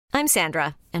I'm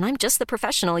Sandra, and I'm just the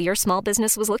professional your small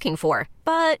business was looking for.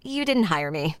 But you didn't hire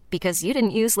me because you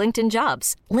didn't use LinkedIn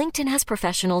Jobs. LinkedIn has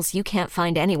professionals you can't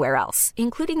find anywhere else,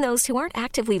 including those who aren't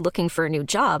actively looking for a new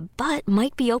job, but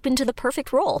might be open to the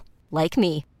perfect role, like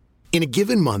me. In a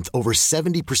given month, over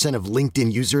 70% of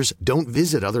LinkedIn users don't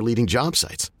visit other leading job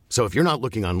sites. So if you're not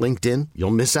looking on LinkedIn,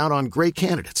 you'll miss out on great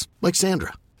candidates like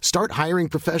Sandra. Start hiring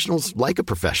professionals like a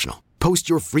professional. Post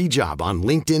your free job on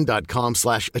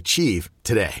linkedin.com/achieve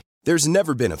today. There's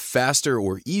never been a faster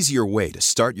or easier way to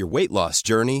start your weight loss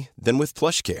journey than with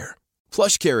PlushCare.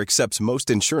 PlushCare accepts most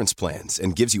insurance plans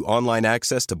and gives you online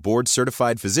access to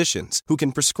board-certified physicians who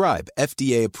can prescribe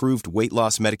FDA-approved weight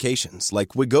loss medications like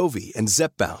Wegovy and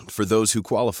Zepbound for those who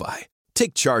qualify.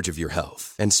 Take charge of your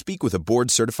health and speak with a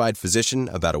board-certified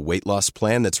physician about a weight loss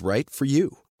plan that's right for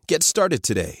you. Get started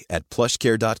today at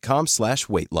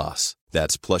plushcare.com/weight loss.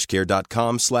 That's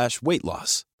plushcare.com/weight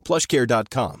loss.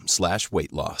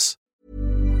 plushcare.com/weight loss.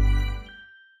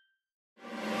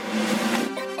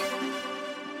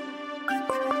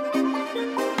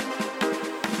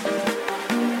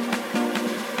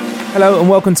 Hello and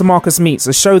welcome to Marcus Meets,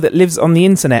 a show that lives on the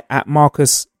internet at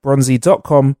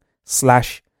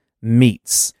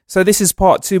marcusbronzy.com/meets. So this is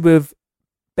part 2 with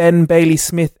Ben Bailey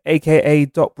Smith, aka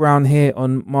Doc Brown, here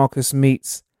on Marcus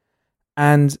Meets.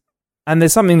 And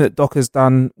there's something that Doc has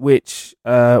done, which,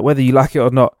 whether you like it or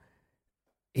not,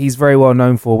 he's very well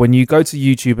known for. When you go to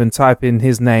YouTube and type in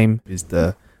his name, is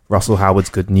the Russell Howard's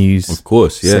Good News. Of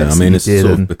course, yeah. I mean, it's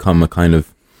sort of become a kind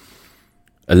of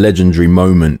a legendary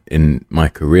moment in my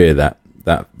career, that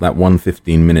 1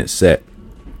 15-minute set.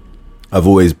 I've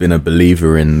always been a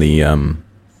believer in the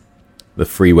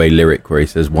Freeway lyric where he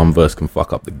says one verse can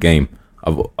fuck up the game.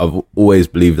 I've always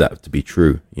believed that to be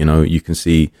true. You know, you can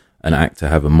see an actor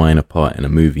have a minor part in a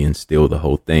movie and steal the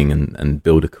whole thing and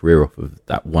build a career off of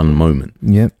that one moment.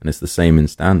 Yeah. And it's the same in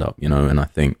stand-up, you know, and I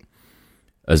think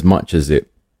as much as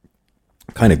it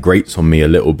kind of grates on me a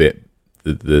little bit,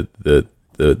 the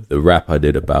rap I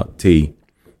did about T,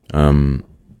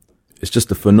 it's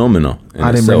just a phenomena in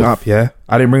I didn't itself. bring up, yeah?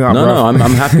 I didn't bring up. No, I'm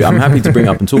happy. I'm happy to bring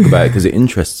up and talk about it because it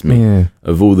interests me. Yeah.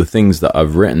 Of all the things that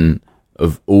I've written,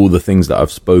 of all the things that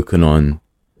I've spoken on,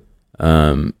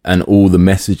 and all the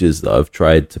messages that I've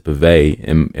tried to purvey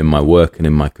in my work and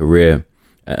in my career,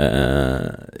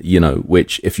 you know,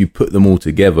 which if you put them all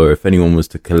together, if anyone was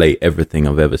to collate everything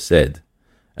I've ever said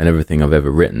and everything I've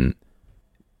ever written,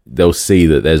 they'll see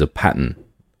that there's a pattern.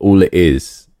 All it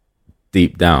is,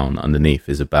 deep down underneath,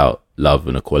 is about love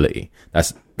and equality.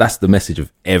 That's the message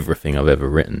of everything I've ever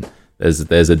written. There's a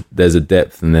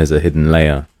depth and there's a hidden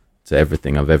layer to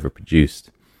everything I've ever produced.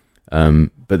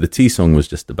 But the Tea song was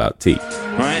just about tea.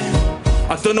 Right?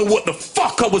 I don't know what the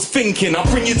fuck I was thinking. I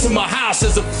bring you to my house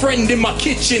as a friend in my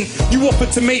kitchen. You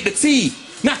offered to make the tea.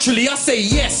 Naturally, I say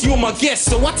yes, you're my guest,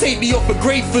 so I take the offer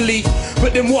gratefully.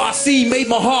 But then what I see made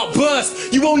my heart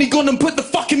burst. You only gone and put the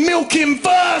fucking milk in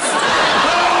first.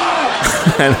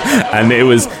 and it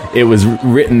was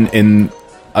written in,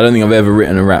 I don't think I've ever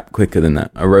written a rap quicker than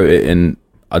that. I wrote it in,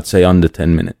 I'd say, under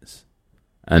 10 minutes.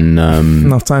 And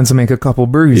enough time to make a couple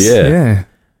brews. Yeah.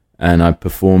 And I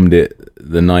performed it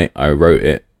the night I wrote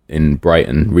it in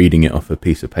Brighton, reading it off a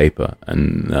piece of paper.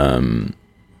 And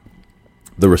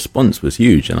the response was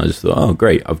huge. And I just thought, oh,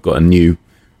 great, I've got a new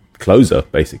closer,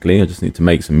 basically. I just need to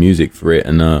make some music for it.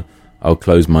 And I'll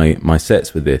close my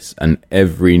sets with this. And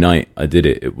every night I did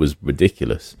it, it was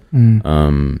ridiculous.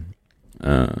 So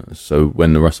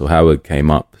when the Russell Howard came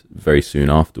up very soon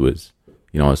afterwards,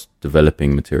 you know, I was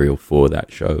developing material for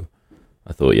that show.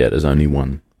 I thought, yeah, there's only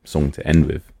one song to end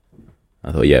with.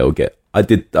 I thought, yeah, it'll get. I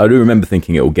do remember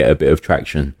thinking it will get a bit of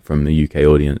traction from the UK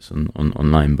audience on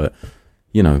online, but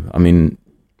you know, I mean,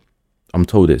 I'm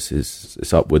told it's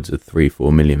upwards of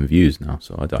 3-4 million views now.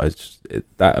 So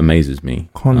that amazes me.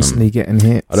 Constantly getting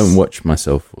hits. I don't watch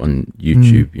myself on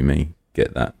YouTube. You may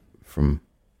get that from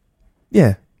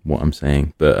what I'm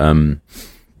saying, but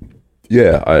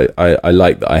yeah, I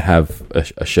like that I have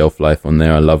a shelf life on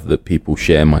there. I love that people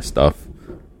share my stuff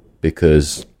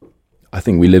because I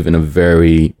think we live in a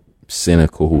very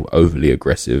cynical, overly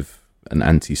aggressive and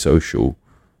antisocial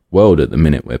world at the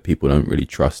minute where people don't really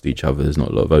trust each other. There's not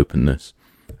a lot of openness.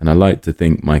 And I like to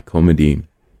think my comedy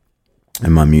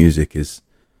and my music is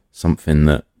something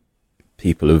that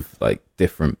people of like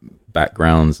different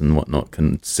backgrounds and whatnot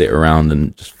can sit around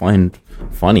and just find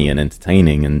funny and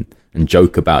entertaining and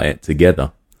joke about it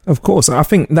together. Of course. I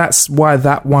think that's why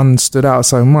that one stood out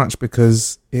so much,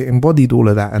 because it embodied all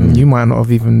of that, and you might not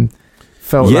have even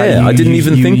felt I didn't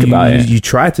even think about it. You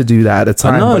tried to do that at the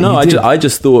time. I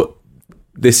just thought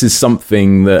this is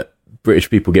something that British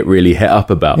people get really het up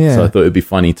about. So I thought it'd be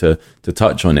funny to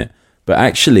touch on it. But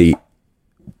actually,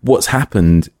 what's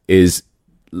happened is,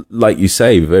 like you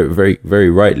say, very, very, very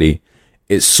rightly,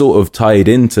 it's sort of tied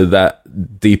into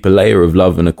that deeper layer of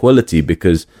love and equality,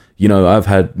 because, you know, I've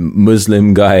had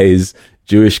Muslim guys,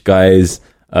 Jewish guys,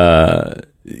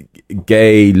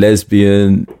 gay,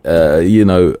 lesbian,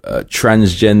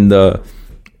 transgender,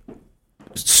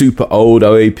 super old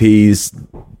OAPs,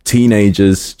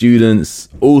 teenagers, students,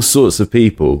 all sorts of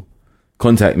people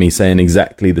contact me saying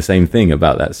exactly the same thing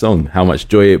about that song, how much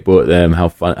joy it brought them, how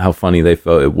funny they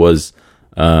felt it was,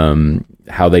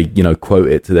 how they, you know, quote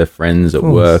it to their friends at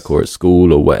work or at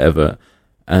school or whatever.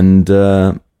 And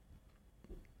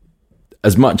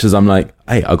as much as I'm like,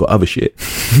 hey, I got other shit,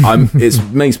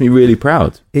 it makes me really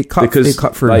proud. It cut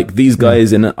through. Like, these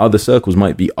guys in other circles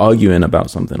might be arguing about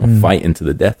something or fighting to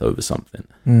the death over something,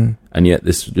 and yet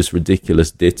this ridiculous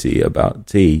ditty about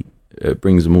tea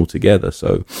brings them all together.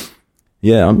 So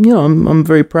yeah, I'm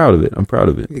very proud of it. I'm proud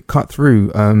of it. It cut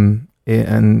through, and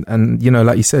you know,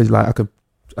 like you said, like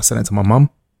I sent it to my mum.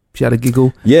 She had a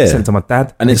giggle. Yeah. I sent it to my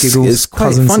dad. And it's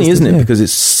quite funny, isn't it? Yeah. Because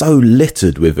it's so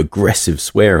littered with aggressive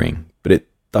swearing, but it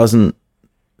doesn't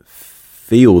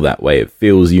feel that way. It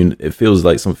feels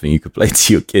like something you could play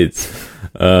to your kids.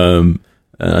 And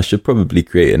I should probably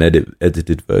create an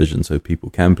edited version so people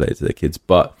can play it to their kids.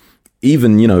 But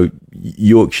even, you know,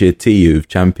 Yorkshire Tea, who've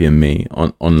championed me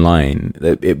online,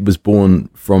 it was born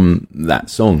from that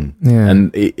song. Yeah.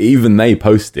 And even they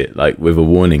post it, like, with a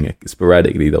warning.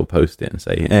 Sporadically, they'll post it and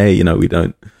say, hey, you know, we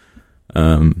don't,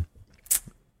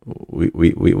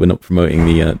 we're not promoting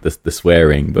the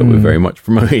swearing, but we're very much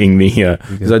promoting the,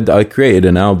 because I created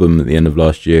an album at the end of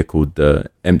last year called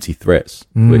Empty Threats,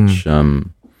 which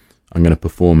I'm going to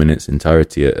perform in its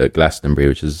entirety at Glastonbury,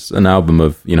 which is an album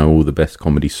of, you know, all the best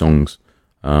comedy songs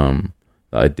that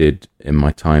I did in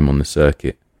my time on the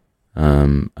circuit.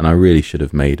 And I really should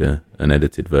have made an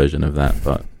edited version of that,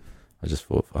 but I just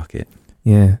thought, fuck it.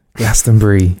 Yeah,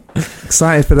 Glastonbury.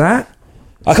 Excited for that?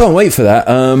 I can't wait for that.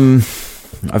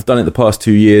 I've done it the past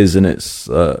 2 years, and it's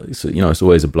you know, it's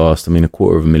always a blast. I mean,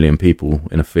 250,000 people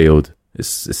in a field.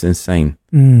 It's insane.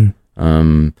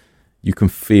 You can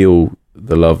feel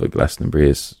the love at Glastonbury.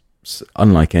 Is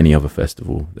unlike any other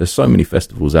festival. There's so many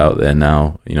festivals out there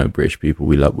now, you know, British people,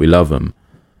 we love them,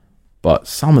 but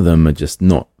some of them are just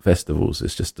not festivals.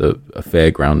 It's just a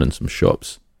fairground and some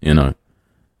shops, you know,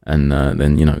 and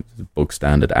then, you know, the bog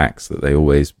standard acts that they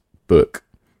always book,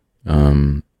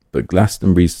 but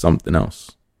Glastonbury's something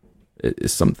else.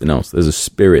 It's something else. There's a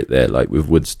spirit there, like with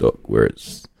Woodstock, where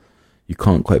it's, you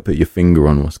can't quite put your finger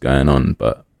on what's going on,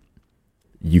 but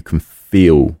you can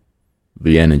feel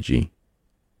the energy,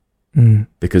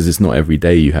 because it's not every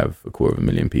day you have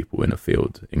 250,000 people in a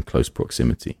field in close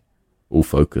proximity, all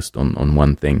focused on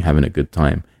one thing, having a good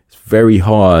time. It's very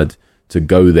hard to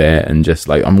go there and just,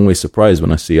 like, I'm always surprised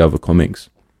when I see other comics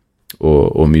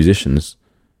or musicians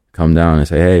come down and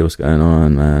say, hey, what's going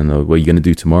on, man? Or, what are you going to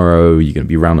do tomorrow? Are you going to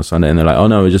be around on Sunday? And they're like, oh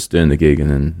no, we're just doing the gig and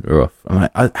then we're off. I'm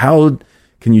like, how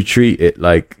can you treat it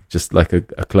like just like a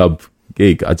club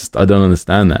gig? I don't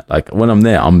understand that. Like, when I'm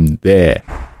there, I'm there,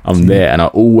 and I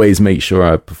always make sure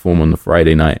I perform on the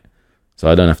Friday night, so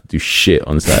I don't have to do shit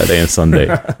on Saturday and Sunday.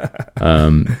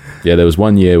 Yeah, there was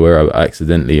one year where I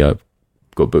accidentally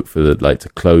got booked for to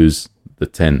close the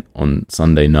tent on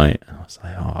Sunday night. I was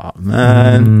like, oh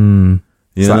man,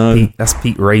 you know, that's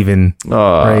peak raving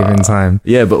time.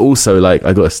 Yeah, but also, like,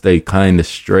 I got to stay kind of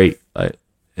straight, like,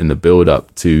 in the build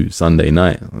up to Sunday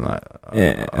night. Like,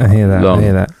 yeah, I hear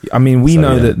that. I mean, we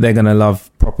know that they're gonna love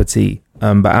proper tea,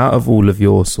 but out of all of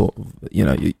your sort of, you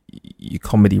know, your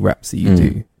comedy raps that you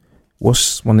do,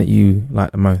 what's one that you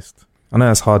like the most? I know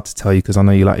that's hard to tell you because I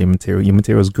know you like your material. Your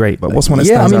material's great, but what's one that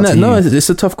stands out to you? No, it's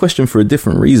a tough question for a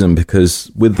different reason,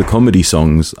 because with the comedy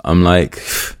songs, I'm like,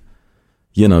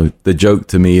 you know, the joke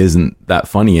to me isn't that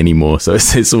funny anymore. So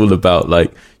it's all about,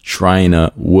 like, trying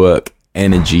to work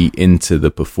energy into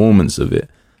the performance of it.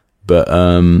 But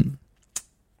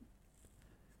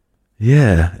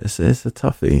yeah, it's a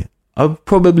toughie. I'd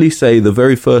probably say the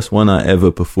very first one I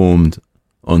ever performed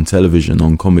on television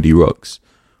on Comedy Rocks,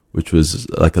 which was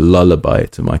like a lullaby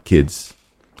to my kids.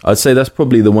 I'd say that's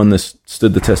probably the one that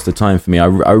stood the test of time for me. I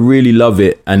really love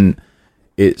it, and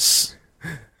it's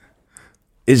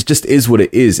just is what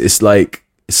it is. It's like,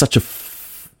 it's such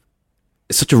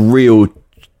a real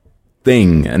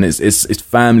thing, and it's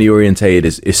family orientated.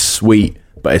 It's sweet,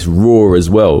 but it's raw as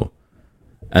well.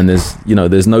 And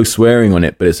there's no swearing on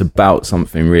it, but it's about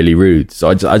something really rude. So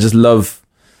I love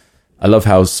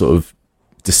how sort of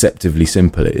deceptively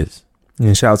simple it is.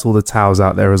 Yeah, shout out to all the towels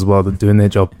out there as well that are doing their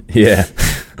job. Yeah.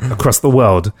 across the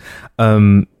world.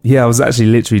 I was actually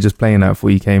literally just playing that before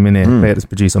you came in here. Play this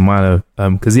producer Milo,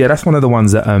 because that's one of the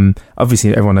ones that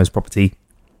obviously everyone knows Property,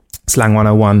 Slang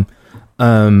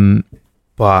 101,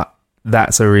 but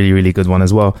that's a really, really good one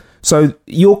as well. So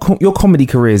your comedy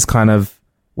career is kind of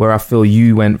where I feel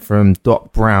you went from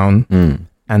Doc Brown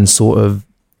and sort of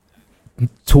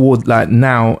toward like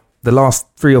now the last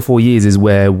 3 or 4 years is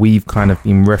where we've kind of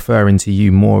been referring to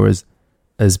you more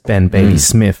as Ben Bailey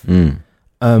Smith.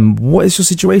 What is your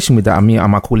situation with that? I mean,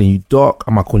 am I calling you Doc?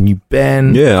 Am I calling you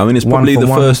Ben? Yeah, I mean, it's probably the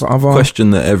first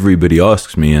question that everybody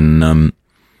asks me, and I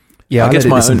guess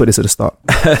put this at the start.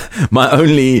 My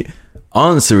only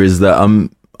answer is that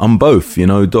I'm both. You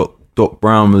know, Doc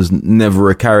Brown was never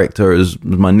a character. It was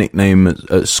my nickname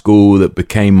at school that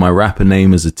became my rapper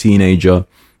name as a teenager,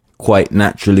 quite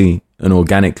naturally and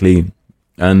organically,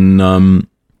 and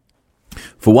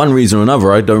for one reason or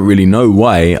another, I don't really know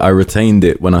why I retained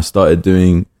it when I started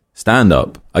doing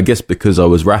stand-up. I guess because I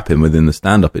was rapping within the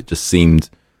stand-up, it just seemed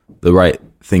the right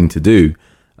thing to do.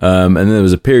 And then there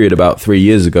was a period about 3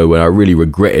 years ago where I really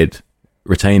regretted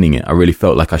retaining it. I really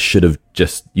felt like I should have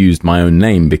just used my own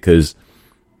name, because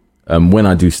when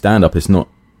I do stand-up, it's not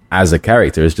as a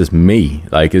character, it's just me.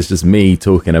 Like, it's just me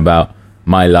talking about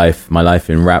my life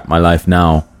in rap, my life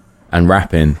now, and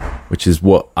rapping, which is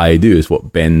what I do, is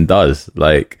what Ben does.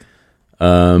 Like,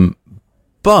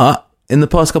 but in the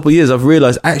past couple of years, I've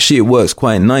realized actually it works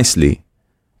quite nicely,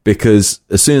 because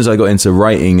as soon as I got into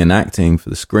writing and acting for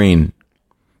the screen,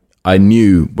 I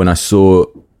knew when I saw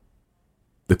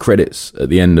the credits at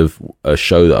the end of a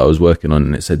show that I was working on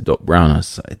and it said Doc Brown, I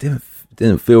was like, it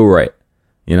didn't feel right.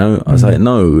 You know, I was like,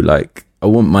 no, like I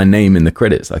want my name in the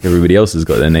credits, like everybody else has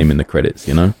got their name in the credits,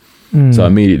 you know? So I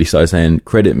immediately started saying,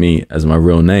 credit me as my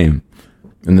real name.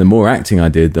 And the more acting I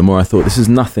did, the more I thought, this is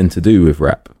nothing to do with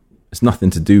rap. It's nothing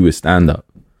to do with stand-up.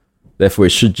 Therefore,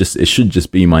 it should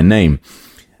just be my name.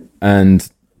 And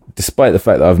despite the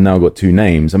fact that I've now got 2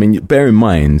 names, I mean, bear in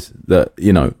mind that,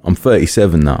 you know, I'm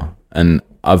 37 now, and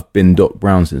I've been Doc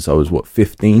Brown since I was,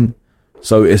 15?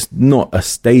 So it's not a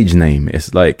stage name.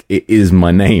 It's like, it is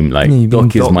my name. Like,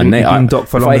 Doc is my name.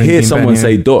 If I hear someone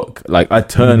say Doc, like, I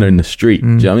turn in the street. Do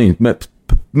you know what I mean?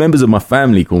 Members of my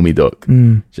family call me Doc. Do you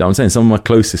know what I'm saying? Some of my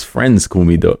closest friends call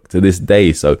me Doc to this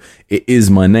day. So it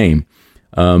is my name.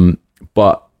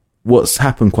 But what's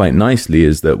happened quite nicely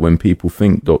is that when people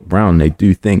think Doc Brown, they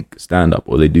do think stand-up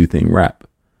or they do think rap.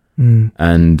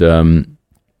 And,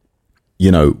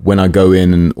 you know, when I go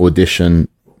in and audition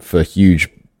for huge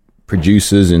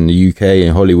producers in the UK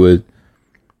and Hollywood,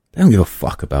 they don't give a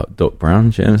fuck about Doc Brown.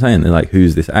 Do you know what I'm saying? They're like,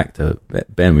 who's this actor?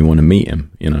 Ben, we want to meet him.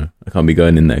 You know, I can't be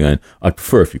going in there going, I'd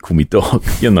prefer if you call me Doc.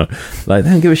 You know, like,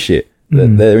 they don't give a shit.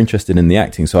 They're interested in the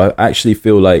acting. So I actually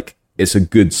feel like it's a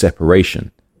good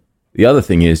separation. The other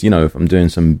thing is, you know, if I'm doing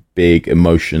some big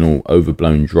emotional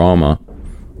overblown drama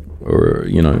or,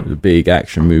 you know, a big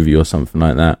action movie or something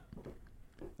like that,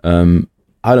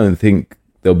 I don't think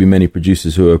there'll be many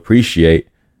producers who appreciate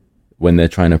when they're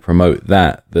trying to promote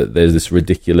that there's this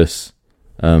ridiculous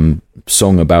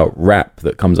song about rap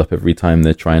that comes up every time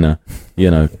they're trying to, you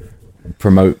know,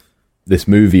 promote this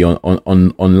movie on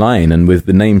online, and with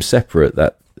the name separate,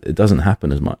 that it doesn't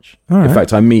happen as much. Right. In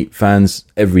fact, I meet fans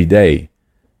every day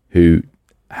who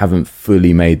haven't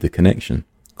fully made the connection.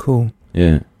 Cool.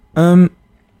 Yeah. I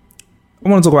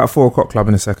want to talk about 4 O'Clock Club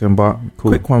in a second, but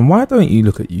quick one. Why don't you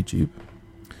look at YouTube?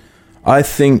 I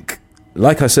think,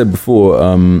 like I said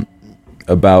before,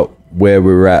 about where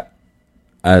we're at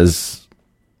as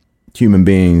human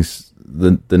beings,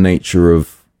 the nature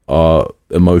of our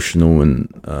emotional and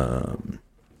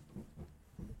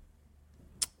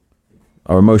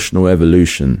our emotional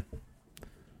evolution.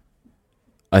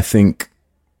 I think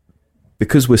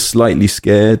because we're slightly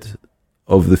scared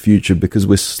of the future, because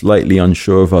we're slightly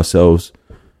unsure of ourselves,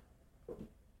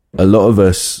 a lot of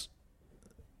us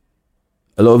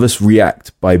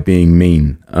react by being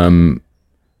mean.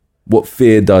 What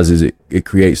fear does is it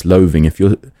creates loathing. If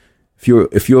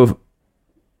you're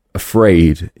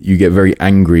afraid, you get very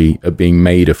angry at being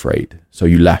made afraid, so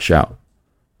you lash out.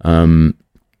 And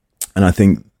I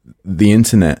think the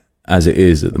internet, as it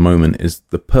is at the moment, is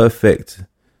the perfect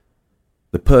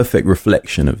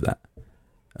reflection of that.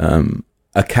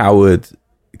 A coward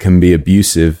can be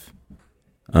abusive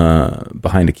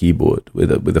behind a keyboard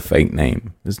with a fake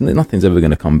name. Nothing's ever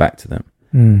going to come back to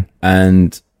them.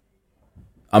 And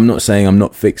I'm not saying I'm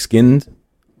not thick-skinned,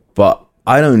 but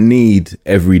I don't need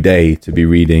every day to be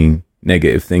reading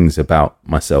negative things about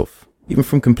myself, even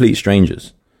from complete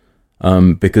strangers,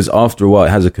 because after a while it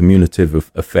has a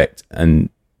cumulative effect and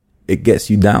it gets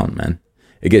you down, man.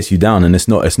 It gets you down, and it's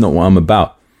not what I'm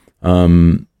about.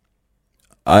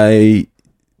 I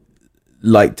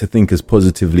like to think as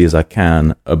positively as I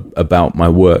can about my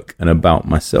work and about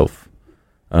myself.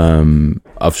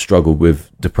 I've struggled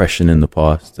with depression in the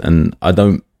past, and I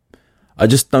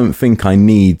just don't think I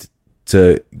need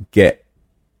to get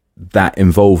that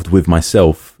involved with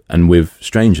myself and with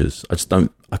strangers.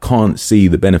 I can't see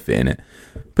the benefit in it.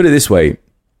 Put it this way,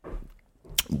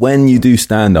 when you do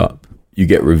stand up, you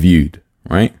get reviewed,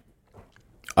 right?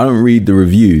 I don't read the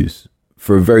reviews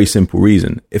for a very simple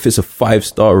reason. If it's a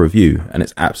 5-star review and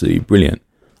it's absolutely brilliant,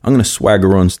 I'm going to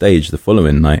swagger on stage the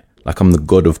following night like I'm the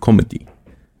god of comedy.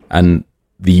 And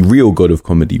the real god of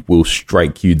comedy will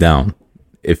strike you down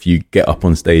if you get up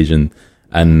on stage and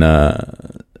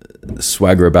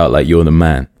swagger about like you're the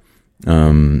man.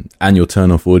 And you'll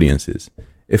turn off audiences.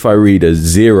 If I read a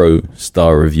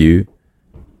 0-star review,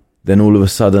 then all of a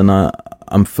sudden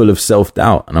I'm full of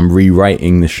self-doubt and I'm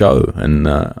rewriting the show, and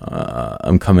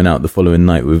I'm coming out the following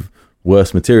night with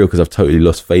worse material because I've totally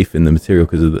lost faith in the material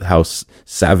because of how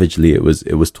savagely it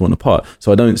was torn apart.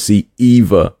 So I don't see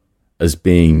either as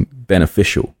being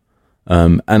beneficial.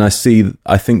 And I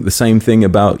think the same thing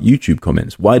about YouTube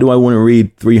comments. Why do I want to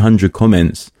read 300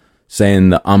 comments saying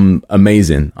that I'm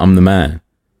amazing, I'm the man?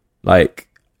 Like,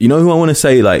 you know who I want to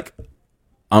say, like,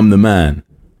 I'm the man?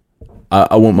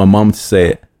 I want my mum to say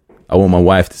it. I want my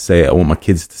wife to say it. I want my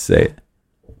kids to say it.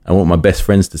 I want my best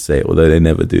friends to say it, although they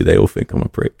never do. They all think I'm a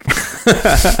prick.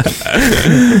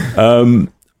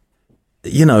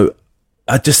 You know,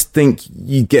 I just think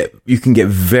you can get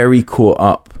very caught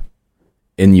up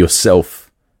in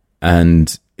yourself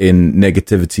and in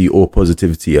negativity or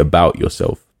positivity about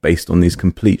yourself based on these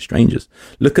complete strangers.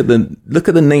 Look at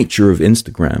the nature of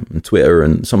Instagram and Twitter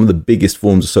and some of the biggest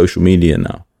forms of social media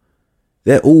now.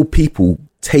 They're all people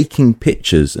taking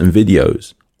pictures and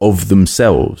videos of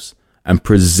themselves and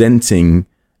presenting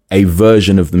a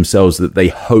version of themselves that they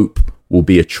hope will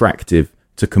be attractive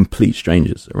to complete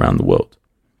strangers around the world.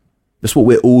 That's what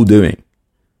we're all doing.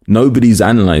 Nobody's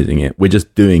analyzing it. We're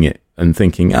just doing it and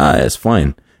thinking, it's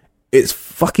fine. It's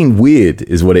fucking weird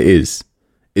is what it is.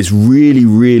 It's really,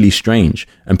 really strange.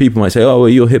 And people might say, oh, well,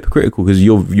 you're hypocritical because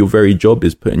your very job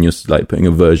is putting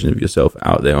a version of yourself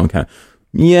out there on camera.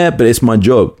 Yeah, but it's my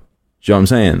job. Do you know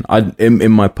what I'm saying?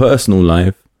 In my personal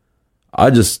life, I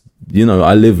just,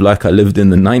 I live like I lived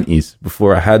in the 90s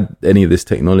before I had any of this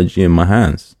technology in my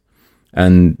hands.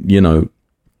 And,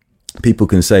 people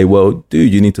can say, well,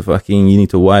 dude, you need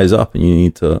to wise up and you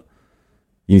need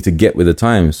to get with the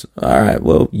times. All right,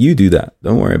 well, you do that.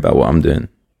 Don't worry about what I'm doing.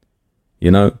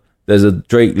 There's a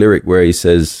Drake lyric where he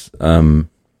says, while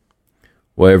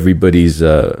everybody's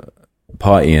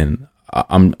partying,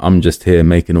 I'm just here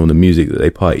making all the music that they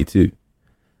party to.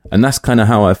 And that's kind of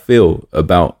how I feel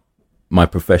about my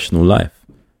professional life.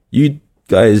 You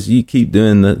guys, you keep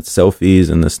doing the selfies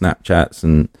and the Snapchats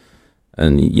and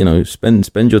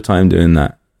spend your time doing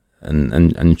that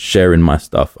and sharing my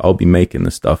stuff. I'll be making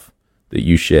the stuff that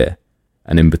you share.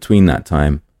 And in between that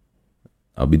time,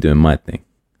 I'll be doing my thing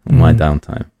on my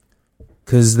downtime.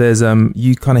 Because there's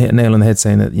you kind of hit a nail on the head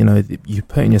saying that you're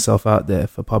putting yourself out there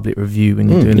for public review when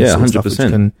you're doing this sort of stuff, which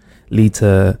can lead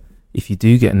to, if you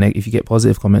do get if you get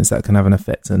positive comments, that can have an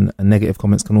effect, and negative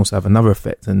comments can also have another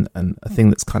effect. And a thing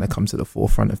that's kind of come to the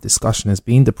forefront of discussion has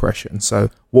been depression. So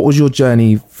what was your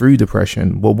journey through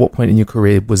depression? Well, what point in your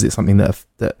career was it something that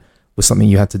was something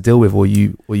you had to deal with, or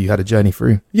you had a journey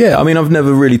through? Yeah, I mean, I've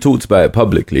never really talked about it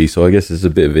publicly, so I guess it's a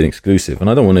bit of an exclusive, and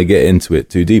I don't want to get into it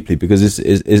too deeply because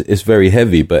it's very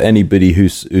heavy. But anybody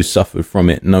who's suffered from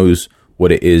it knows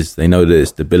what it is. They know that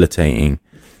it's debilitating,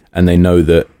 and they know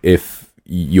that if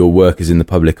your work is in the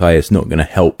public eye, it's not going to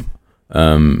help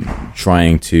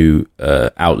trying to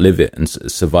outlive it and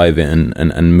survive it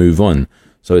and move on.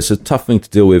 So it's a tough thing to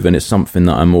deal with, and it's something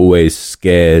that I'm always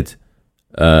scared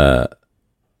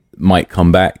might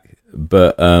come back.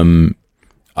 But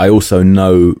I also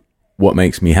know what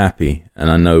makes me happy, and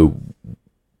I know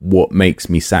what makes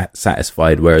me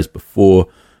satisfied. Whereas before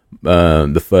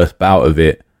the first bout of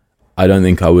it, I don't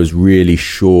think I was really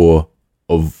sure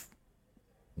of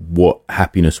what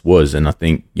happiness was. And I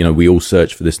think, we all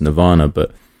search for this nirvana,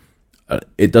 but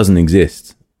it doesn't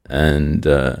exist. And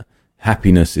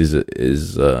happiness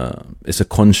is a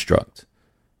construct.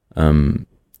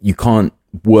 You can't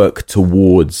work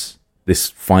towards this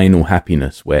final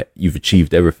happiness where you've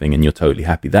achieved everything and you're totally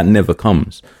happy. That never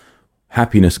comes.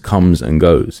 Happiness comes and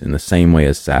goes in the same way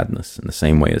as sadness, in the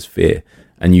same way as fear.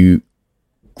 And you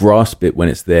grasp it when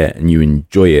it's there and you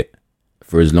enjoy it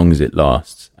for as long as it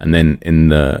lasts. And then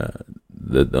in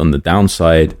on the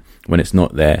downside, when it's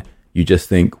not there, you just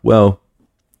think, well,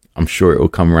 I'm sure it will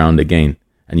come around again.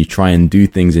 And you try and do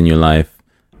things in your life,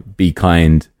 be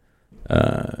kind,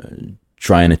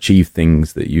 try and achieve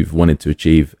things that you've wanted to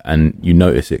achieve, and you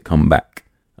notice it come back.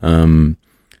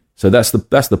 So that's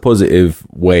the positive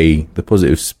way, the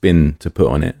positive spin to put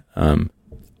on it.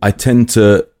 I tend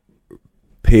to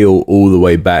peel all the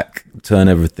way back, turn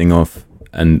everything off,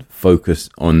 and focus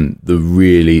on the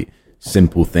really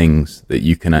simple things that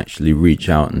you can actually reach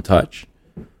out and touch.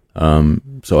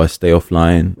 So I stay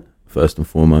offline first and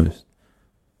foremost.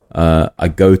 I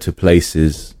go to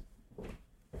places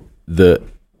that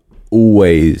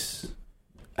always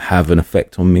have an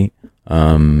effect on me.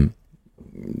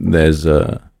 There's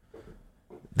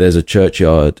a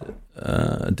churchyard,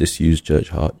 a disused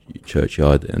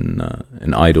churchyard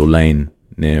in Idle Lane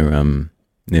near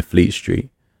Fleet Street,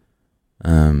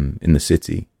 in the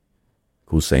city,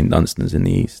 called St. Dunstan's in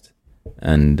the east,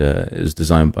 and it was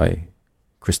designed by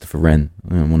Christopher Wren,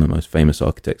 one of the most famous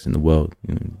architects in the world.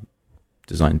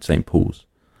 Designed St. Paul's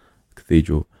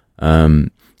Cathedral,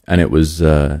 and it was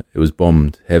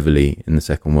bombed heavily in the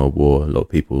Second World War. A lot of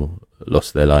people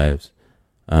lost their lives,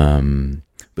 but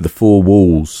the four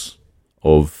walls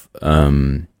of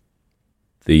the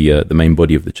main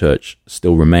body of the church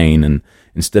still remain. And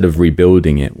instead of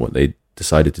rebuilding it, what they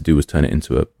decided to do was turn it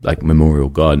into a memorial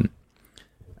garden.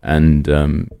 And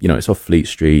it's off Fleet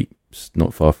Street, it's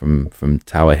not far from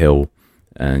Tower Hill.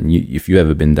 And if you've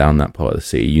ever been down that part of the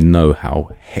city, you know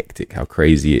how hectic, how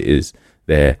crazy it is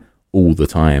there all the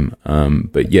time.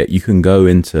 But yet you can go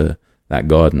into that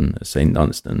garden at St.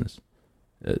 Dunstan's,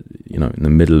 in the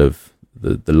middle of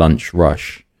the lunch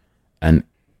rush, and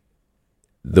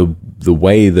the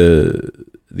way the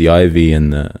ivy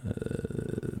and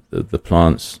the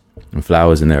plants and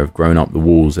flowers in there have grown up the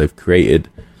walls, they've created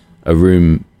a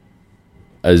room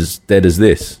as dead as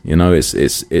this.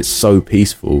 It's so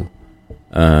peaceful.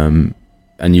 And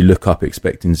you look up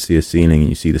expecting to see a ceiling, and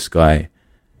you see the sky,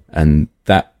 and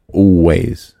that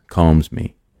always calms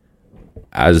me,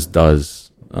 as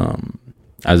does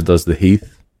the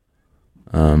heath.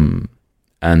 And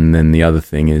then the other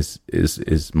thing is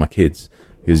my kids,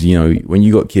 because when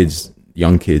you got kids,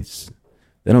 young kids,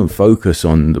 they don't focus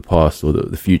on the past or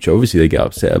the future. Obviously they get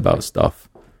upset about stuff,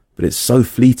 but it's so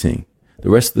fleeting. The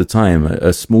rest of the time,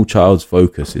 a small child's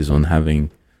focus is on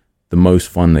having the most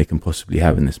fun they can possibly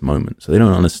have in this moment. So they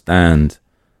don't understand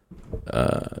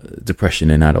depression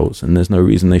in adults, and there's no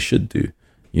reason they should do.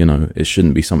 It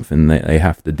shouldn't be something that they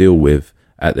have to deal with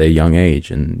at their young age.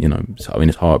 And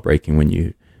it's heartbreaking when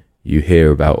you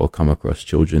hear about or come across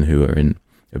children who are in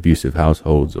abusive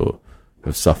households or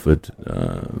have suffered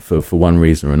for one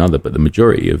reason or another. But the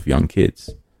majority of young kids,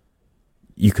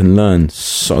 you can learn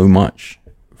so much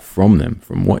from them,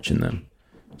 from watching them.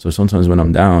 So sometimes when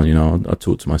I'm down, I'll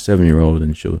talk to my 7-year-old,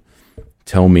 and she'll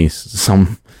tell me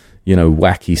some,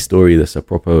 wacky story that's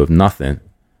apropos of nothing.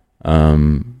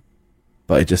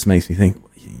 But it just makes me think,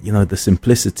 the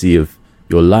simplicity of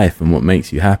your life and what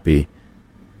makes you happy,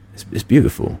 it's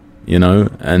beautiful,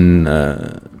 and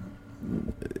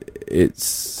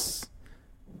it's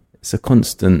a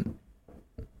constant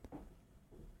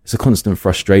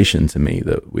frustration to me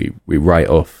that we write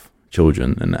off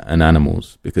children and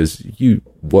animals, because you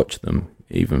watch them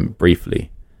even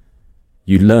briefly,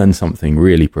 you learn something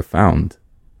really profound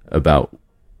about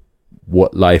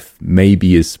what life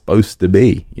maybe is supposed to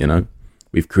be.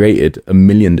 We've created a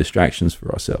million distractions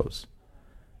for ourselves,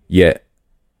 yet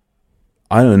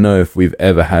I don't know if we've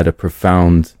ever had a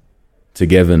profound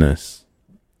togetherness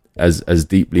as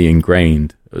deeply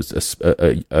ingrained as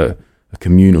a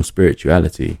communal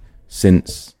spirituality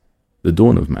since the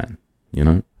dawn of man.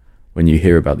 When you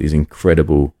hear about these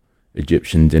incredible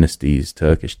Egyptian dynasties,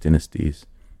 Turkish dynasties,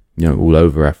 all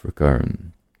over Africa,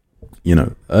 and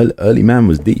early man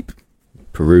was deep.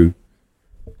 Peru,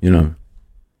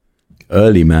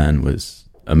 early man was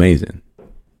amazing.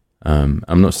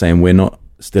 I'm not saying we're not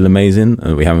still amazing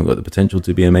and we haven't got the potential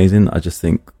to be amazing. I just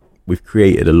think we've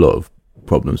created a lot of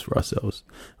problems for ourselves.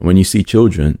 And when you see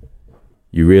children,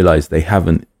 you realize they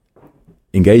haven't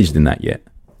engaged in that yet.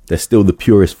 They're still the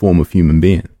purest form of human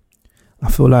being. I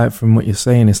feel like from what you're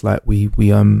saying, it's like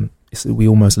we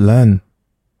almost learn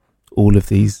all of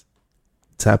these,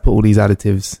 to put all these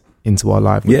additives into our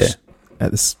life. Which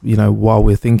at this, while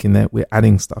we're thinking that we're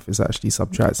adding stuff, it's actually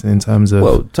subtracting in terms of.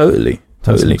 Well, totally.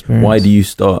 Why do you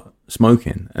start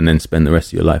smoking and then spend the rest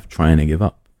of your life trying to give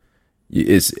up?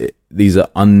 These are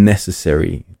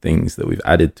unnecessary things that we've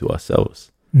added to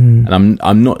ourselves. And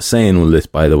I'm not saying all this,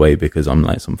 by the way, because I'm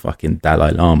like some fucking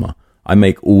Dalai Lama. I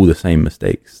make all the same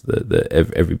mistakes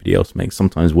that everybody else makes,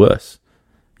 sometimes worse,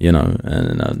 and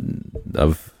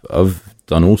I've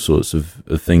done all sorts of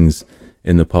things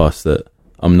in the past that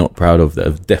I'm not proud of, that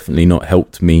have definitely not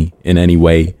helped me in any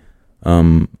way.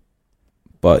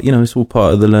 But, you know, it's all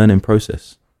part of the learning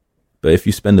process. But if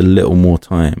you spend a little more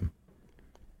time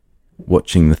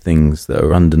watching the things that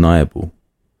are undeniable,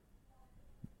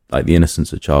 like the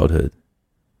innocence of childhood,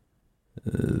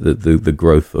 the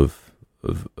growth of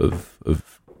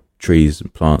trees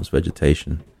and plants,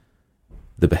 vegetation,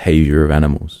 the behavior of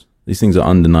animals, these things are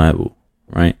undeniable,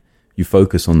 right? You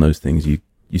focus on those things,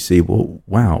 you see, well,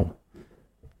 wow,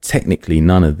 technically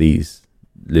none of these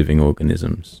living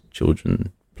organisms,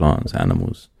 children, plants,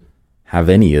 animals, have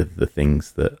any of the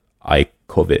things that I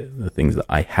covet, the things that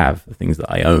I have, the things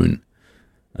that I own,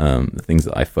 the things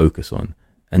that I focus on.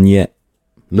 And yet,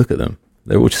 look at them.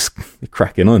 They're all just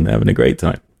cracking on. They're having a great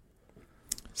time.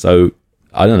 So,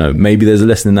 I don't know. Maybe there's a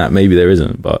lesson in that. Maybe there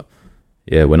isn't. But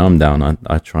yeah, when I'm down,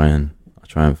 I try and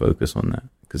focus on that,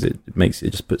 because it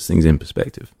just puts things in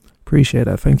perspective. Appreciate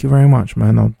that. Thank you very much,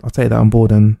 man. I'll take that on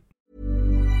board. And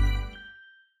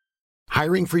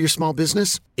hiring for your small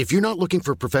business? If you're not looking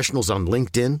for professionals on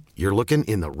LinkedIn, you're looking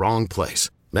in the wrong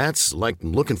place. That's like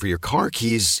looking for your car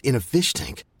keys in a fish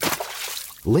tank.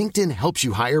 LinkedIn helps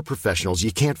you hire professionals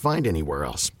you can't find anywhere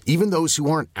else, even those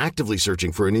who aren't actively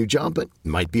searching for a new job but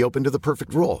might be open to the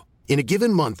perfect role. In a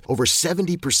given month, over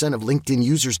 70% of LinkedIn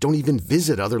users don't even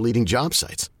visit other leading job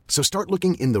sites. So start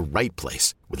looking in the right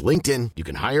place. With LinkedIn, you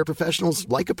can hire professionals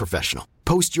like a professional.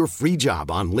 Post your free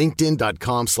job on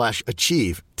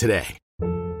linkedin.com/achieve today.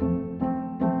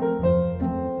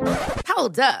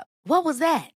 Hold up. What was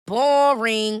that?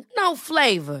 Boring. No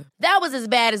flavor. That was as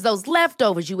bad as those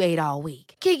leftovers you ate all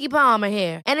week. Keke Palmer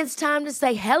here. And it's time to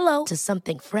say hello to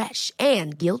something fresh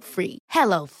and guilt-free.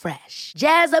 Hello Fresh.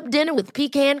 Jazz up dinner with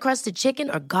pecan-crusted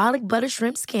chicken or garlic butter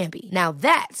shrimp scampi. Now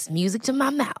that's music to my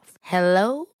mouth.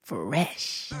 Hello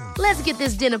Fresh. Let's get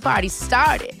this dinner party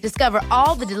started. Discover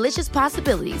all the delicious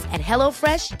possibilities at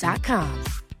HelloFresh.com.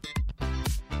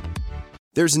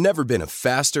 There's never been a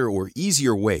faster or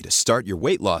easier way to start your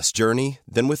weight loss journey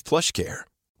than with PlushCare.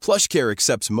 PlushCare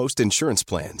accepts most insurance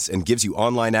plans and gives you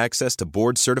online access to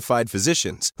board-certified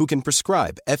physicians who can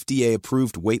prescribe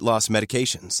FDA-approved weight loss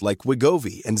medications like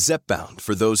Wegovy and Zepbound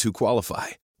for those who qualify.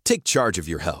 Take charge of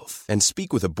your health and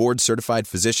speak with a board-certified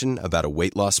physician about a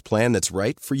weight loss plan that's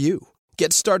right for you.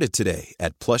 Get started today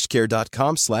at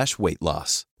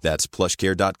plushcare.com/weight-loss. That's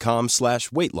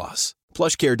plushcare.com/weight-loss.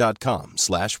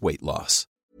 plushcare.com/weight-loss.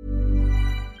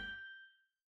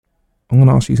 I'm going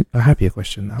to ask you a happier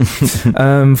question now.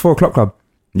 4 O'Clock Club.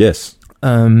 Yes.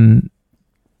 You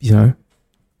know,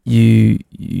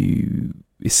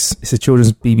 it's a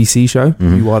children's BBC show.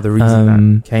 Mm-hmm. You are the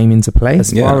reason that came into play.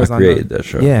 As far as I created that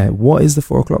show. Yeah. What is the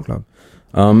 4 O'Clock Club?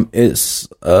 It's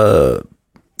a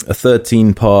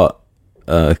 13-part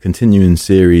continuing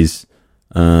series,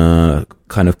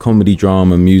 kind of comedy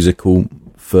drama musical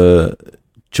for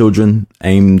children,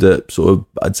 aimed at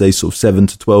I'd say 7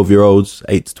 to 12-year-olds,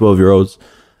 8 to 12-year-olds.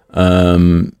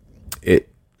 It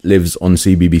lives on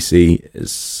CBBC.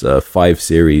 It's 5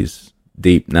 series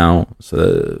deep now,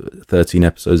 so 13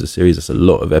 episodes a series. That's a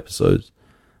lot of episodes.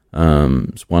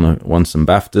 It's won some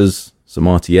BAFTAs, some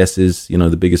RTSs, you know,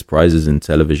 the biggest prizes in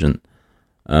television.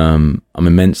 I'm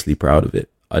immensely proud of it.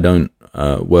 I don't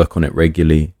work on it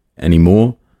regularly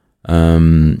anymore,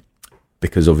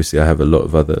 because obviously I have a lot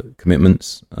of other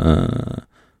commitments,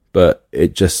 but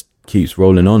it just keeps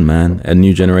rolling on, man. A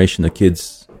new generation of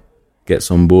kids gets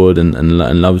on board and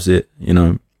loves it, you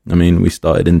know. I mean, we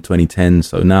started in 2010,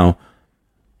 so now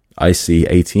I see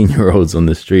 18-year-olds on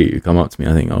the street who come up to me.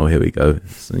 I think, oh, here we go.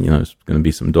 So, you know, it's going to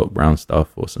be some Doc Brown stuff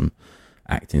or some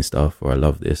acting stuff, or I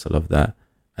love this, I love that.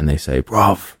 And they say,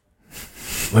 bruv,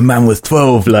 when man was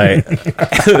 12, like,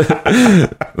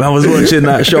 man was watching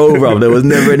that show, bro. There was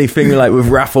never anything like with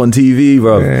Raph on TV,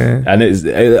 bro. Yeah. And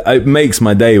it makes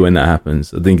my day when that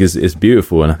happens. I think it's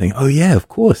beautiful, and I think, oh yeah, of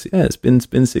course, yeah, it's been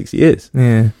 6 years.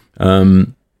 Yeah.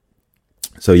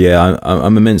 So yeah,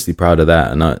 I'm immensely proud of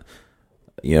that. And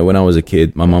when I was a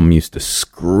kid, my mum used to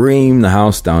scream the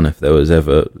house down if there was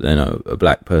ever, you know, a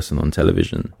black person on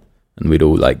television. And we'd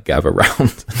all like gather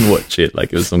around and watch it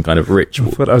like it was some kind of ritual.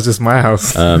 I thought that was just my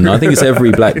house. No, I think it's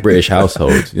every black British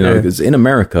household, you know, because in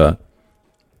America,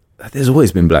 there's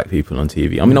always been black people on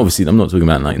TV. I mean, obviously, I'm not talking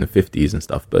about like in the 50s and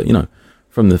stuff, but, you know,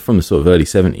 from the sort of early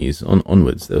 70s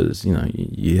onwards, there was, you know,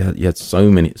 you had so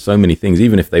many things,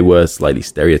 even if they were slightly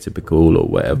stereotypical or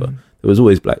whatever. There was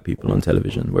always black people on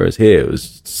television, whereas here it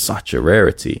was such a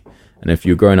rarity. And if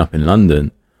you're growing up in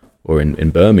London or in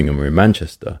Birmingham or in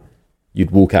Manchester,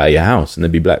 you'd walk out of your house and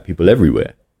there'd be black people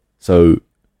everywhere. So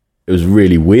it was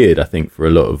really weird, I think, for a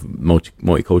lot of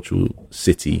multicultural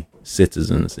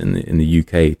citizens in the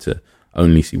UK to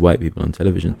only see white people on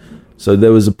television. So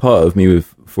there was a part of me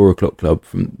with 4 O'Clock Club,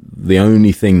 from the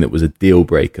only thing that was a deal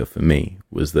breaker for me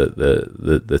was that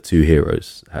the two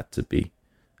heroes had to be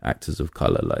actors of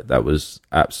color. Like, that was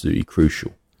absolutely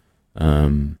crucial.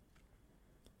 And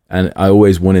I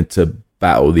always wanted to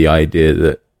battle the idea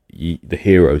that the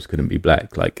heroes couldn't be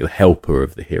black, like the helper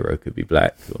of the hero could be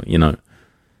black, or, you know,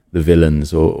 the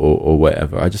villains or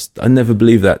whatever. I never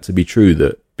believed that to be true,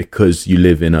 that because you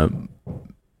live in a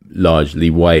largely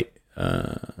white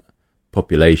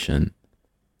population,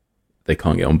 they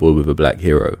can't get on board with a black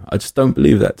hero. I just don't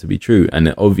believe that to be true.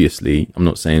 And obviously, I'm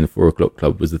not saying the 4 O'Clock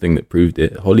Club was the thing that proved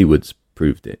it. Hollywood's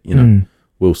proved it, you know.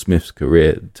 Will Smith's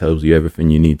career tells you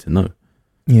everything you need to know.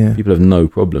 Yeah, people have no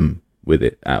problem with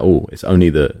it at all. It's only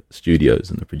the studios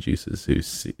and the producers who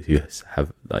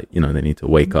have, like, you know, they need to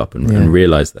wake up and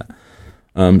realize that.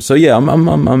 So yeah,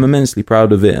 I'm immensely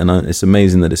proud of it, and it's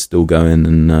amazing that it's still going,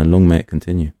 and long may it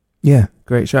continue. Yeah,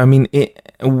 great show. I mean,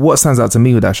 what stands out to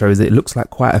me with that show is it looks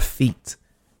like quite a feat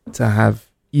to have,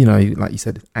 you know, like you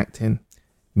said, acting,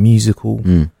 musical,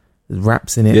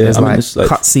 raps in it. Yeah, there's like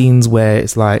cut scenes where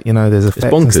it's like, you know, there's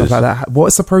effects and stuff like that.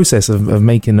 What's the process of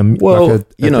making a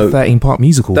 13-part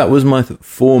musical? That was my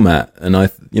format, and I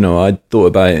thought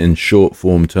about it in short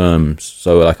form terms.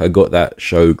 So like, I got that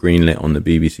show greenlit on the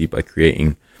BBC by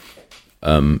creating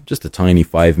just a tiny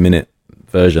 5-minute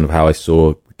version of how I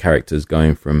saw characters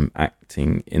going from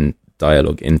acting in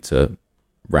dialogue into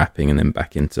rapping and then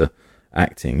back into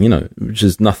acting, you know, which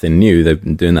is nothing new. They've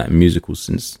been doing that in musicals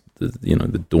since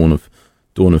the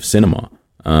dawn of cinema.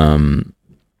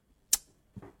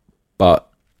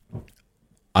 But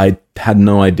I had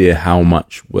no idea how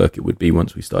much work it would be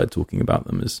once we started talking about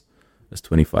them as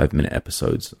 25-minute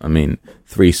episodes. I mean,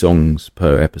 3 songs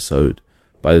per episode.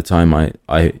 By the time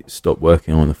I stopped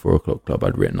working on the 4 O'Clock Club,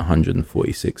 I'd written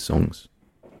 146 songs.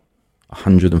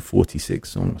 146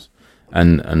 songs.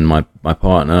 And my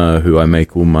partner, who I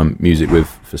make all my music with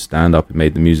for stand-up, who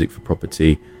made the music for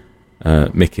Property,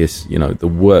 Mikis, you know, the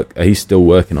work, he's still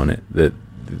working on it.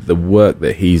 The work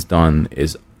that he's done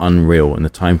is unreal, and the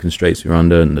time constraints we're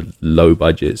under and the low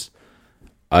budgets,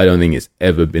 I don't think it's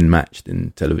ever been matched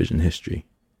in television history,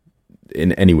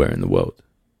 in anywhere in the world.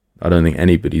 I don't think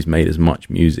anybody's made as much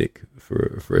music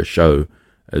for a show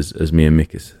as me and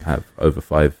Mikis have over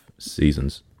 5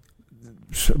 seasons.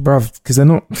 Bruv, because they're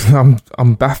not,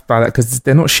 I'm baffed by that, because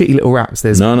they're not shitty little raps.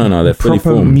 There's no, they're fully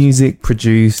formed. Music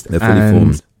produced. They're fully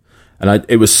formed. And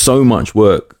it was so much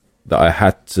work that I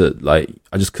had to, like,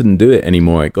 I just couldn't do it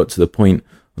anymore. It got to the point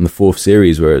on the 4th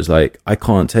series where it's like, I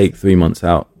can't take 3 months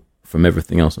out from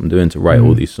everything else I'm doing to write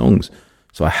all these songs.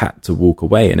 So I had to walk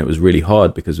away, and it was really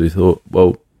hard because we thought,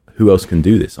 well, who else can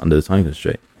do this under the time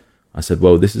constraint? I said,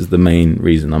 well, this is the main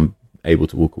reason I'm able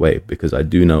to walk away, because I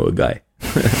do know a guy.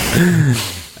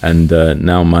 And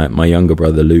now my younger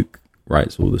brother Luke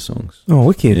writes all the songs. Oh,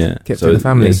 wicked. Yeah, kept in the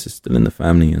family. It's still in the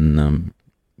family, and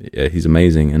yeah, he's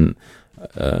amazing. And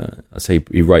I say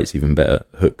he writes even better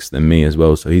hooks than me as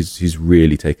well, so he's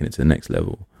really taken it to the next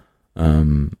level.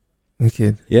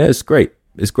 Wicked. Yeah, it's great.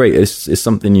 It's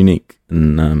something unique,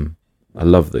 and I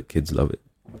love that kids love it.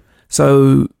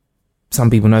 So some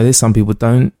people know this, some people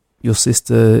don't. Your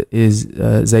sister is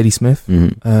Zadie Smith.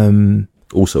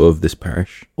 Also of this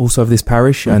parish.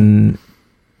 And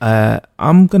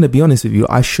I'm going to be honest with you,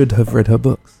 I should have read her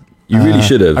books. You really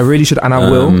should have. I really should, and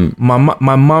I will.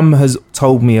 My mum has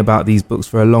told me about these books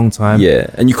for a long time. Yeah,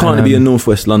 and you can't be a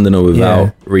Northwest Londoner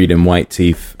without reading White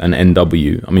Teeth and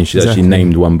NW. I mean, she's actually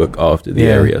named one book after the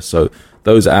area, so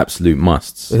those are absolute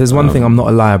musts. There's one thing, I'm not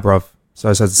a liar, bruv. So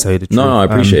I just had to say the truth. No, I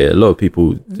appreciate it. A lot of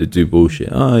people do bullshit.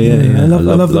 Oh, yeah. I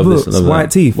love the books. This,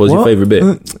 White Teeth. What's your favourite bit?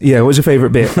 What's your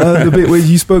favourite bit? The bit where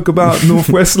you spoke about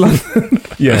Northwest London.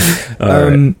 Yeah.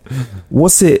 Right.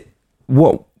 What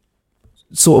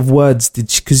sort of words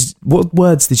what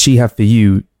words did she have for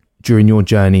you during your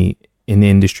journey in the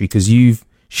industry? Because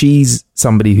she's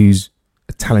somebody who's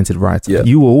a talented writer. Yep.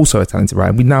 You were also a talented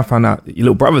writer. We now found out that your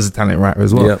little brother's a talented writer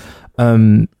as well.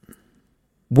 Yep.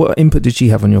 What input did she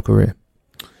have on your career?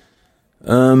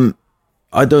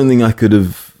 I don't think I could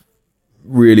have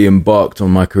really embarked on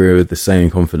my career with the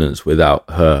same confidence without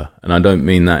her. And I don't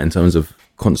mean that in terms of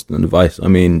constant advice. I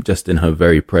mean just in her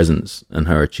very presence and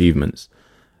her achievements.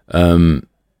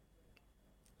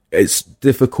 It's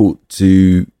difficult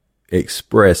to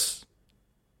express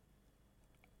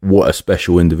what a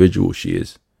special individual she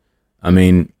is. I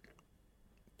mean,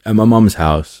 at my mum's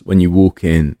house, when you walk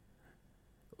into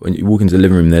the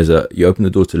living room, you open the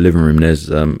door to the living room, there's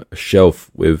a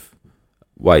shelf with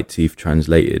White Teeth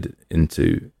translated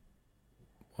into,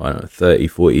 30,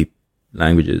 40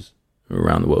 languages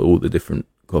around the world, all the different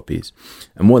copies.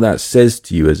 And what that says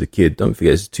to you as a kid, don't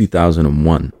forget, it's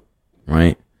 2001,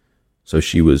 right? So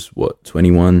she was,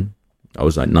 21? I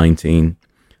was like 19.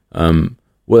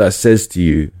 What that says to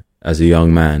you as a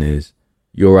young man is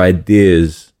your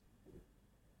ideas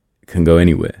can go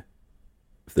anywhere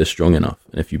if they're strong enough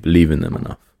and if you believe in them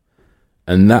enough.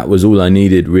 And that was all I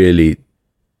needed, really,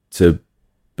 to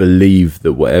believe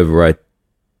that whatever I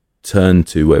turned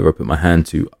to, whatever I put my hand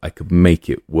to, I could make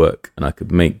it work, and I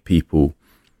could make people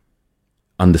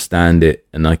understand it,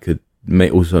 and I could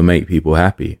also make people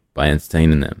happy by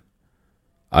entertaining them.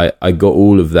 I got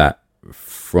all of that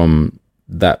from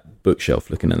that bookshelf,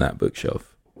 looking at that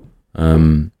bookshelf.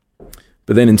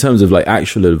 But then in terms of like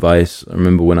actual advice, I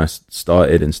remember when I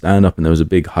started in stand-up and there was a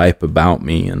big hype about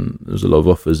me and there was a lot of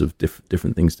offers of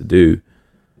different things to do.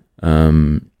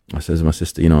 I said to my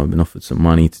sister, I've been offered some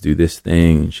money to do this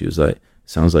thing. And she was like,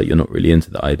 sounds like you're not really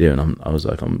into the idea. And I was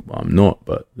like, I'm not,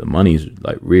 but the money's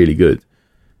like really good.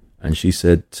 And she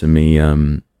said to me,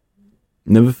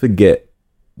 never forget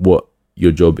what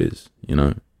your job is,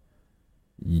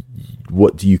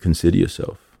 what do you consider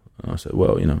yourself? And I said,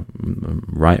 well, I'm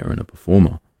a writer and a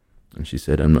performer. And she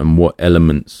said, and what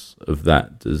elements of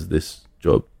that does this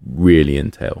job really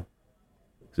entail?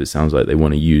 Because it sounds like they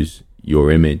want to use your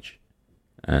image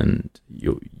and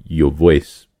your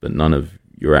voice, but none of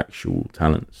your actual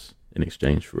talents in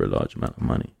exchange for a large amount of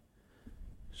money.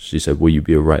 She said, will you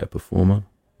be a writer performer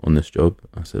on this job?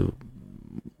 I said,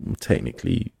 well,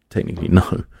 technically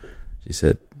no. She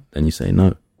said, then you say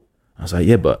no. I was like,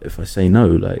 yeah, but if I say no,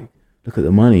 like, look at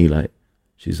the money. Like,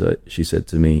 she said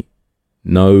to me,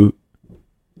 no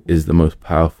is the most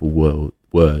powerful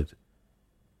word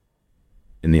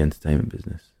in the entertainment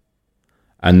business.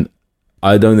 And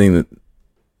I don't think that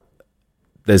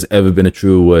there's ever been a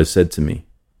truer word said to me.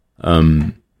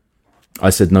 I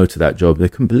said no to that job. They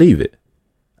couldn't believe it.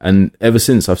 And ever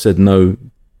since, I've said no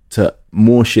to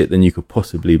more shit than you could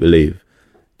possibly believe.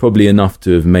 Probably enough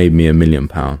to have made me £1 million.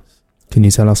 Can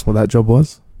you tell us what that job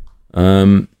was?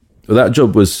 Well, that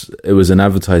job was an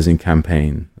advertising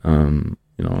campaign. I don't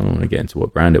want to get into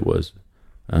what brand it was,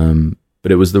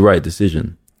 but it was the right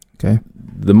decision. Okay.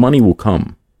 The money will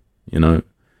come, when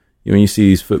you see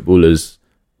these footballers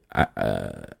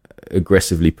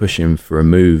aggressively pushing for a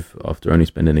move after only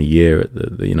spending a year at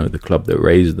the club that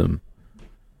raised them.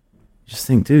 Just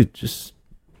think, dude,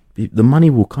 the money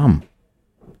will come.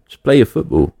 Just play your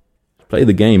football. Just play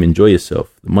the game. Enjoy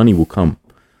yourself. The money will come.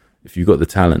 If you've got the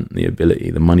talent and the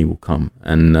ability, the money will come.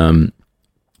 And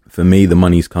for me, the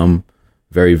money's come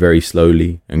very, very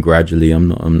slowly and gradually.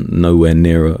 I'm nowhere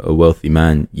near a wealthy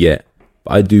man yet,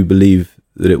 but I do believe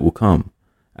that it will come.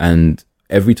 And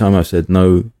every time I've said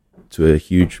no to a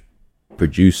huge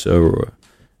producer or an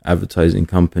advertising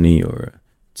company or a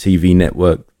TV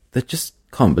network, they just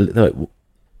can't believe. They're like,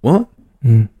 what?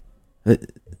 Mm.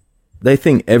 They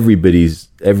think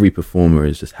every performer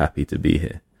is just happy to be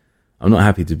here. I'm not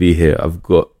happy to be here. I've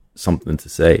got something to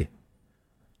say.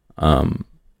 I'm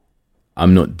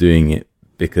not doing it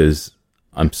because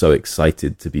I'm so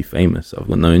excited to be famous. I've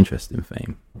got no interest in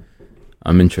fame.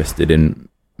 I'm interested in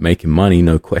making money,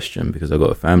 no question, because I've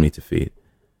got a family to feed.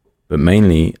 But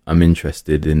mainly, I'm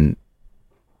interested in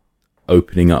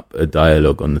opening up a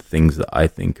dialogue on the things that I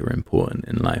think are important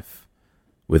in life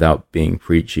without being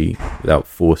preachy, without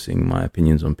forcing my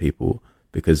opinions on people,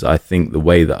 because I think the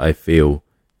way that I feel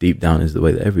deep down is the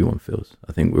way that everyone feels.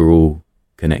 I think we're all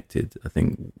connected. I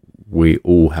think we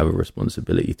all have a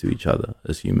responsibility to each other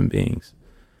as human beings.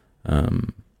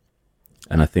 And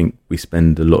I think we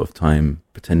spend a lot of time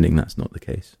pretending that's not the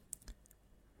case.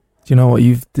 Do you know what?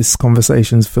 This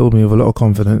conversation's filled me with a lot of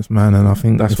confidence, man. And I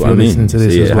think that's if what you're I mean. listening to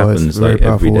this as well, it's very like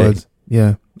powerful words.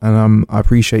 Yeah. And I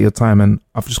appreciate your time. And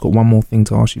I've just got one more thing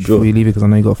to ask you before you leave it, because I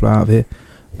know you got to fly out of here.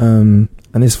 And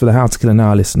this is for the How to Kill an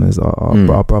Hour listeners,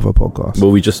 our brother podcast.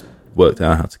 Well, we just worked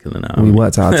out how to kill an hour. We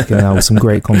worked out how to kill an hour with some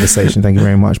great conversation. Thank you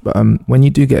very much. But when you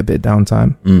do get a bit of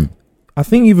downtime, I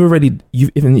think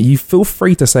you feel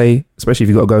free to say, especially if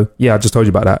you've got to go, yeah, I just told you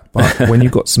about that. But when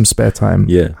you've got some spare time,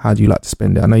 how do you like to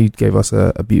spend it? I know you gave us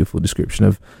a beautiful description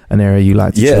of an area you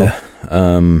like to chill.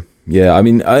 I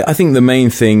mean, I think the main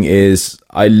thing is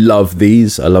I love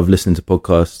these. I love listening to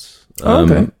podcasts.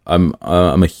 Okay. I'm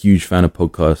a huge fan of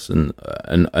podcasts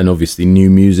and obviously new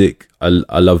music.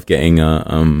 I love getting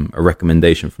a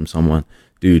recommendation from someone.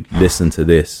 Dude, listen to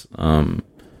this.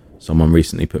 Someone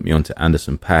recently put me onto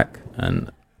Anderson .Paak,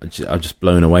 and I'm just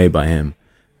blown away by him.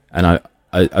 And I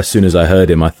as soon as I heard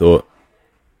him, I thought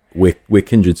we're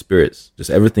kindred spirits.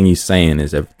 Just everything he's saying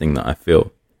is everything that I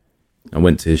feel. I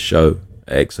went to his show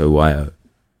at XOYO,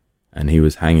 And he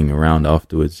was hanging around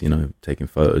afterwards, you know, taking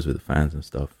photos with the fans and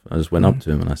stuff. I just went up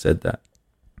to him and I said that,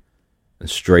 and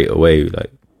straight away,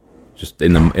 like, just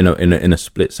in a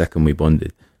split second, we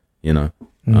bonded, you know.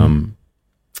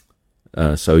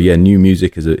 So yeah, new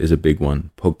music is a big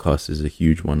one. Podcasts is a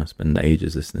huge one. I spend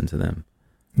ages listening to them.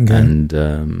 Okay. And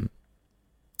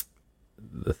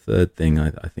the third thing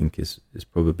I think is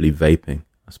probably vaping.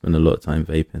 I spend a lot of time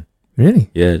vaping. Really?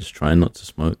 Yeah, just trying not to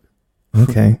smoke.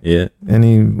 Okay. Yeah.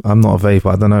 I'm not a vaper.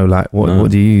 I don't know. Like,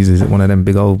 what do you use? Is it one of them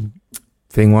big old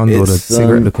thing ones, or the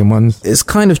cigarette looking ones? It's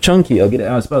kind of chunky. I'll get it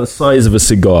out. It's about the size of a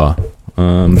cigar.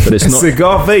 But it's not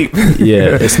cigar vape.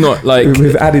 Yeah, it's not like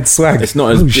with added swag. It's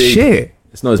not as big. Shit.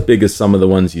 It's not as big as some of the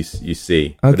ones you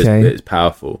see. Okay. But it's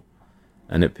powerful,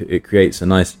 and it creates a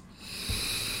nice.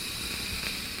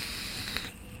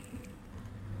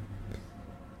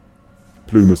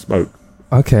 Plume of smoke.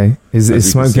 Okay, is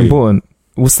smoke important?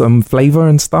 What's some flavor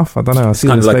and stuff? I don't know. It's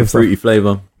kind of like a fruity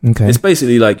flavor. Okay, it's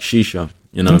basically like shisha.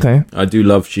 You know. Okay, I do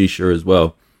love shisha as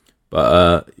well,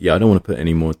 but yeah, I don't want to put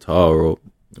any more tar or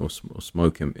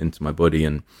smoke into my body.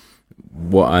 And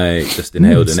what I just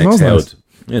inhaled and exhaled. Nice.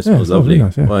 Yeah, it smells lovely.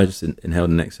 Nice, yeah. What I just inhaled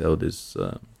and exhaled is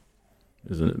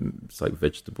it's like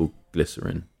vegetable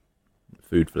glycerin,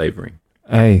 food flavoring.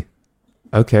 Hey,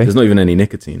 okay. There's not even any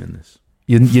nicotine in this.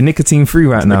 You're nicotine free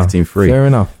right now. Nicotine free. Fair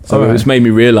enough. So it's made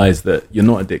me realize that you're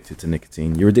not addicted to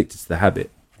nicotine. You're addicted to the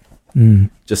habit.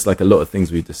 Just like a lot of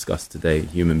things we've discussed today,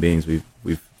 human beings,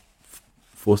 we've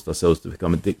forced ourselves to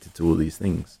become addicted to all these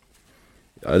things.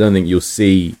 I don't think you'll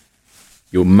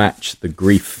match the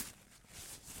grief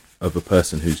of a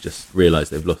person who's just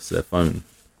realized they've lost their phone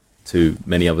to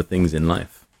many other things in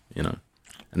life, you know.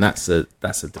 And that's a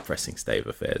depressing state of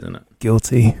affairs, isn't it?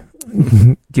 Guilty.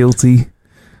 Guilty.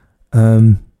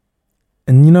 And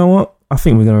you know what? I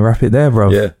think we're gonna wrap it there, bro.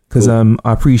 Yeah. Because I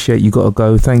appreciate you got to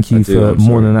go. Thank you for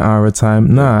more than an hour of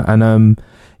time. Nah, and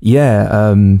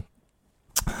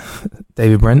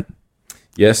David Brent.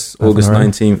 Yes, August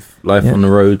 19th, Life on the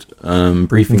Road.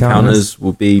 Brief Encounters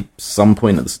will be some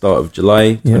point at the start of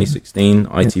July 2016,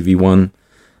 ITV1.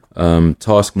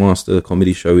 Taskmaster, the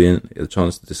comedy show, we had a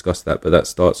chance to discuss that, but that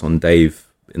starts on Dave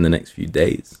in the next few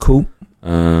days. Cool.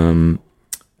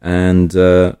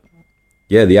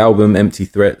 The album Empty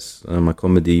Threats, my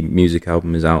comedy music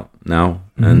album, is out now.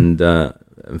 And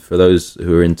for those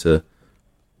who are into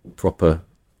proper,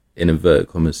 in inverted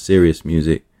commas, serious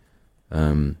music,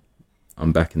 I'm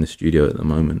back in the studio at the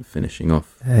moment, finishing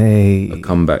off a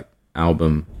comeback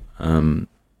album,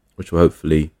 which will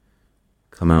hopefully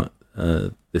come out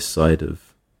this side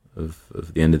of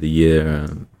the end of the year.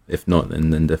 If not,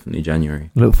 then definitely January.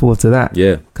 Look forward to that.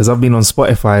 Yeah. Because I've been on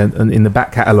Spotify and in the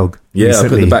back catalogue. Yeah, recently. I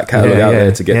put the back catalogue out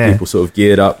there to get people sort of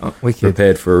geared up,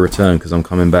 prepared for a return, because I'm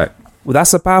coming back. Well,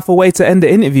 that's a powerful way to end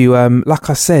the interview. Like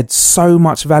I said, so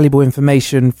much valuable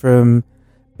information from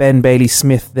Ben Bailey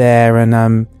Smith there,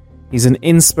 and he's an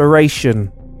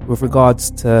inspiration with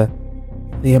regards to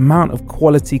the amount of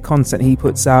quality content he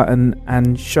puts out,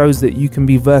 and shows that you can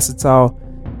be versatile,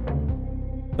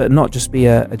 but not just be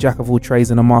a jack of all trades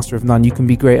and a master of none. You can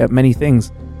be great at many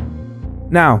things.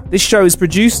 Now, this show is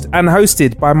produced and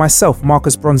hosted by myself,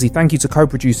 Marcus Bronzy. Thank you to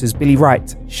co-producers Billy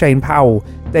Wright, Shane Powell,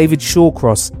 David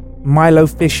Shawcross, Milo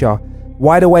Fisher,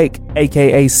 Wide Awake,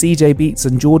 aka CJ Beats,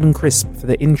 and Jordan Crisp for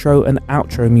the intro and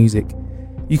outro music.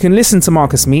 You can listen to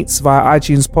Marcus Meets via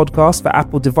iTunes Podcast for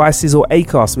Apple devices, or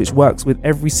Acast, which works with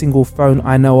every single phone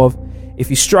I know of. If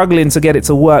you're struggling to get it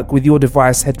to work with your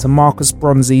device, head to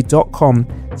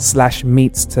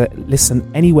marcusbronzy.com/meets to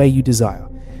listen anywhere you desire.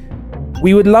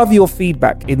 We would love your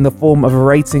feedback in the form of a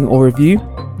rating or review.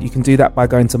 You can do that by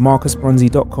going to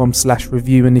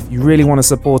marcusbronzy.com/review. And if you really want to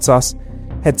support us,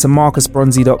 head to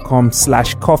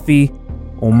marcusbronzy.com/coffee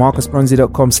or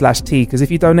marcusbronzy.com/tea. Because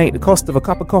if you donate the cost of a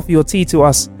cup of coffee or tea to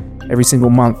us every single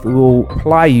month, we will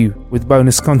ply you with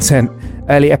bonus content,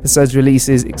 early episodes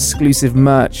releases, exclusive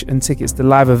merch, and tickets to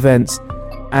live events,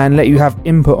 and let you have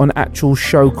input on actual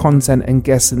show content and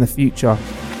guests in the future.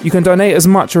 You can donate as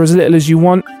much or as little as you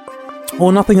want,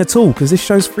 or nothing at all, because this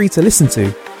show's free to listen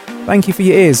to. Thank you for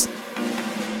your ears.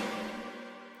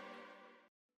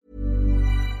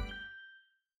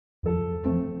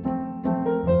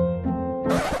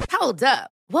 Hold up.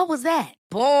 What was that?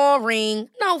 Boring.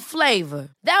 No flavor.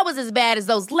 That was as bad as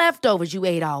those leftovers you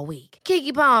ate all week.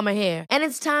 Keke Palmer here, and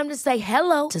it's time to say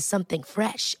hello to something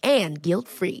fresh and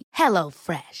guilt-free. Hello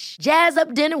Fresh. Jazz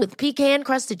up dinner with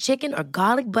pecan-crusted chicken or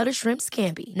garlic butter shrimp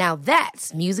scampi. Now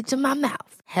that's music to my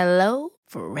mouth. Hello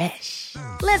Fresh.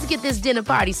 Let's get this dinner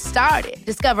party started.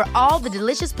 Discover all the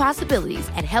delicious possibilities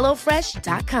at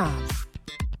HelloFresh.com.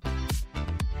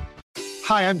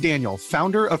 Hi, I'm Daniel,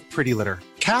 founder of Pretty Litter.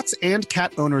 Cats and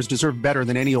cat owners deserve better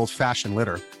than any old-fashioned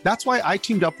litter. That's why I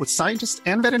teamed up with scientists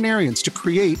and veterinarians to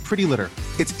create Pretty Litter.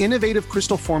 Its innovative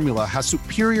crystal formula has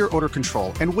superior odor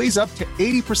control and weighs up to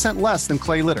 80% less than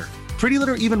clay litter. Pretty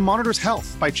Litter even monitors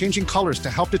health by changing colors to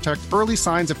help detect early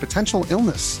signs of potential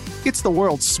illness. It's the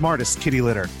world's smartest kitty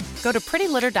litter. Go to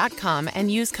prettylitter.com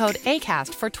and use code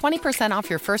ACAST for 20% off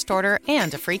your first order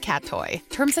and a free cat toy.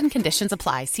 Terms and conditions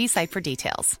apply. See site for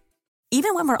details.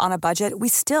 Even when we're on a budget, we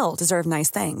still deserve nice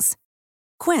things.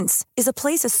 Quince is a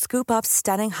place to scoop up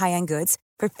stunning high-end goods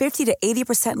for 50 to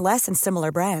 80% less than similar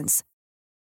brands.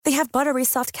 They have buttery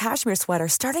soft cashmere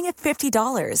sweaters starting at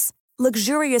 $50,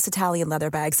 luxurious Italian leather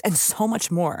bags, and so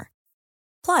much more.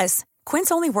 Plus,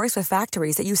 Quince only works with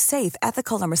factories that use safe,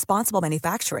 ethical, and responsible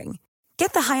manufacturing.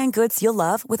 Get the high-end goods you'll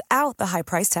love without the high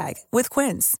price tag with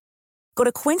Quince. Go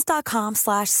to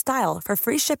quince.com/style for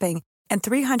free shipping and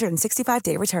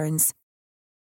 365-day returns.